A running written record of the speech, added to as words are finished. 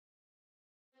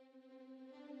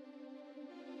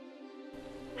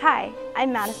Hi,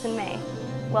 I'm Madison May.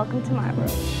 Welcome to my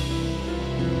world.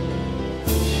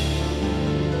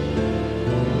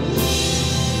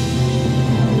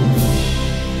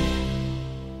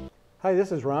 Hi,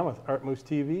 this is Ron with ArtMoose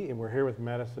TV, and we're here with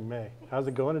Madison May. How's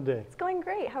it going today? It's going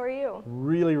great. How are you?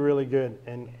 Really, really good,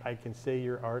 and I can say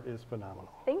your art is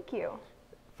phenomenal. Thank you.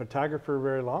 Photographer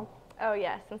very long? Oh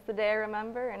yeah, since the day I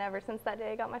remember, and ever since that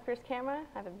day I got my first camera,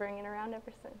 I've been bringing it around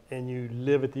ever since. And you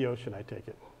live at the ocean, I take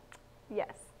it?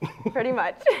 Yes, pretty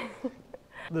much.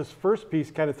 This first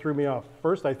piece kind of threw me off.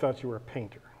 First, I thought you were a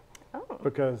painter. Oh.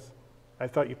 Because I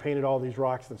thought you painted all these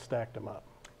rocks and stacked them up.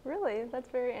 Really? That's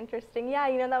very interesting. Yeah,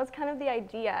 you know, that was kind of the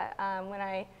idea when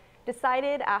I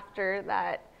decided after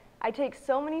that I take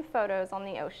so many photos on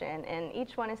the ocean, and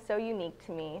each one is so unique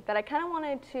to me that I kind of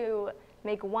wanted to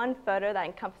make one photo that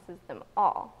encompasses them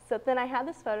all. So then I had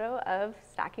this photo of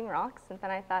stacking rocks, and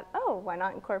then I thought, oh, why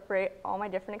not incorporate all my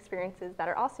different experiences that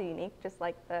are also unique, just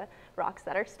like the rocks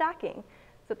that are stacking.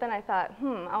 So then I thought,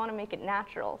 I want to make it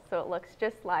natural so it looks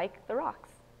just like the rocks.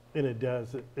 And it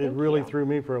does. It really threw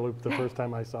me for a loop the first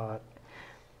time I saw it.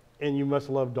 And you must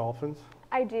love dolphins?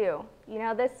 I do. You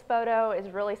know, this photo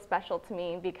is really special to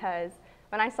me because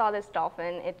when I saw this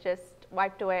dolphin, it just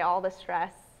wiped away all the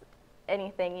stress,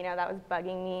 anything, you know, that was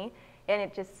bugging me, and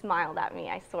it just smiled at me,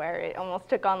 I swear. It almost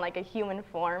took on like a human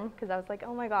form because I was like,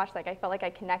 oh my gosh, like I felt like I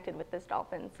connected with this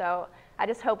dolphin. So I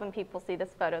just hope when people see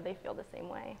this photo, they feel the same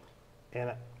way.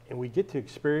 And we get to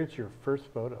experience your first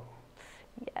photo.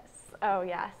 Yes. Oh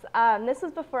yes. This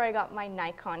was before I got my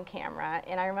Nikon camera,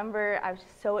 and I remember I was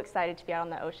just so excited to be out on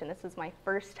the ocean. This was my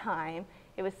first time.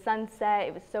 It was sunset,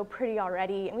 it was so pretty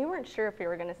already, and we weren't sure if we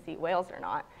were going to see whales or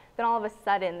not. Then all of a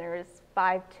sudden there was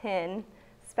 5, 10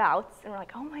 spouts, and we're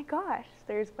like, oh my gosh,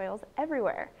 there's whales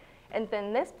everywhere. And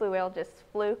then this blue whale just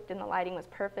fluked, and the lighting was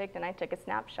perfect, and I took a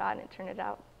snapshot, and it turned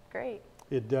out great.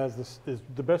 It does.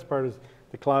 The best part is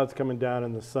the clouds coming down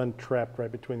and the sun trapped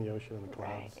right between the ocean and the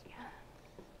clouds. Right, yeah.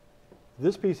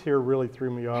 This piece here really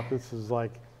threw me off. This is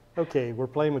like, okay, we're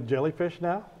playing with jellyfish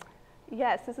now?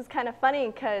 Yes, this is kind of funny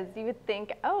because you would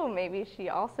think, oh, maybe she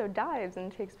also dives and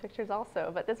takes pictures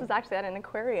also, but this was actually at an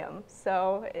aquarium,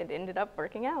 so it ended up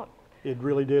working out. It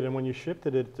really did, and when you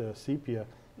shifted it to sepia,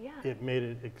 yeah, it made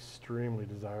it extremely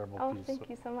desirable Oh, piece. thank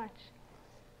you so much.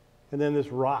 And then this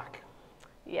rock.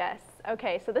 Yes,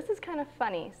 okay, so this is kind of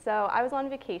funny. So I was on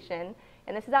vacation,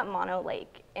 and this is at Mono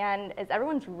Lake, and as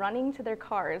everyone's running to their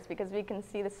cars because we can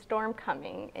see the storm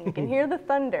coming and you can hear the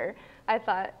thunder, I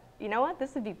thought, you know what,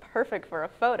 this would be perfect for a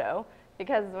photo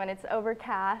because when it's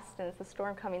overcast and it's the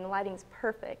storm coming, the lighting's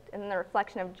perfect, and then the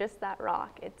reflection of just that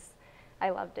rock, I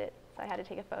loved it, so I had to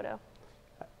take a photo.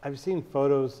 I've seen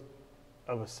photos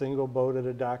of a single boat at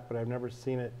a dock, but I've never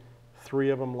seen it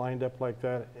 3 of them lined up like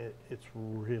that. It's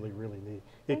really, really neat.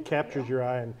 It captures your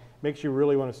eye and makes you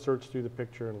really want to search through the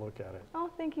picture and look at it. Oh,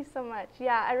 thank you so much.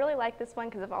 Yeah, I really like this one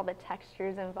because of all the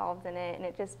textures involved in it, and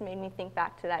it just made me think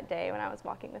back to that day when I was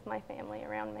walking with my family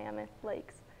around Mammoth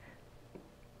Lakes.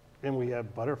 And we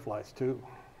have butterflies too.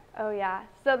 Oh yeah,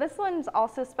 so this one's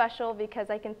also special because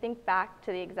I can think back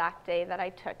to the exact day that I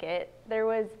took it. There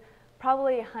was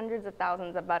probably hundreds of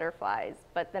thousands of butterflies,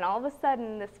 but then all of a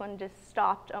sudden this one just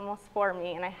stopped almost for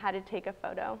me and I had to take a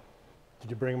photo. Did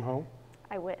you bring them home?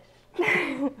 I wish.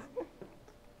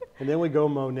 And then we go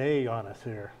Monet on us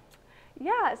here.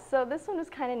 Yeah, so this one was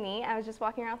kind of neat. I was just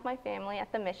walking around with my family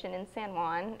at the Mission in San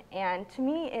Juan, and to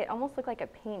me it almost looked like a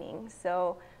painting,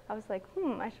 so I was like,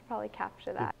 I should probably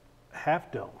capture that.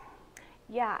 Half dome.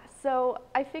 Yeah, so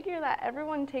I figure that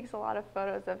everyone takes a lot of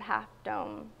photos of half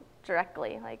dome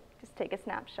directly, like just take a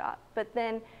snapshot. But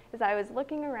then as I was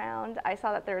looking around, I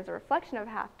saw that there was a reflection of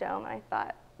half dome, and I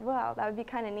thought, wow, that would be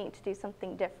kind of neat to do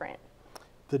something different.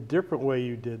 The different way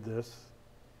you did this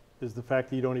is the fact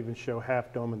that you don't even show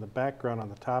half dome in the background on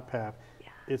the top half. Yeah.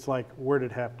 It's like, where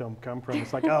did half dome come from?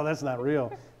 It's like, oh, that's not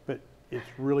real. But it's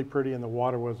really pretty and the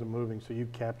water wasn't moving, so you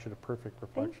captured a perfect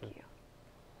reflection. Thank you.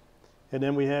 And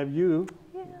then we have you.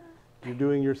 Yeah. You're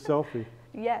doing your selfie.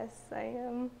 Yes, I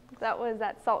am. That was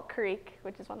at Salt Creek,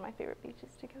 which is one of my favorite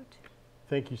beaches to go to.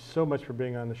 Thank you so much for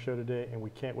being on the show today, and we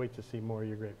can't wait to see more of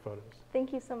your great photos.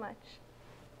 Thank you so much.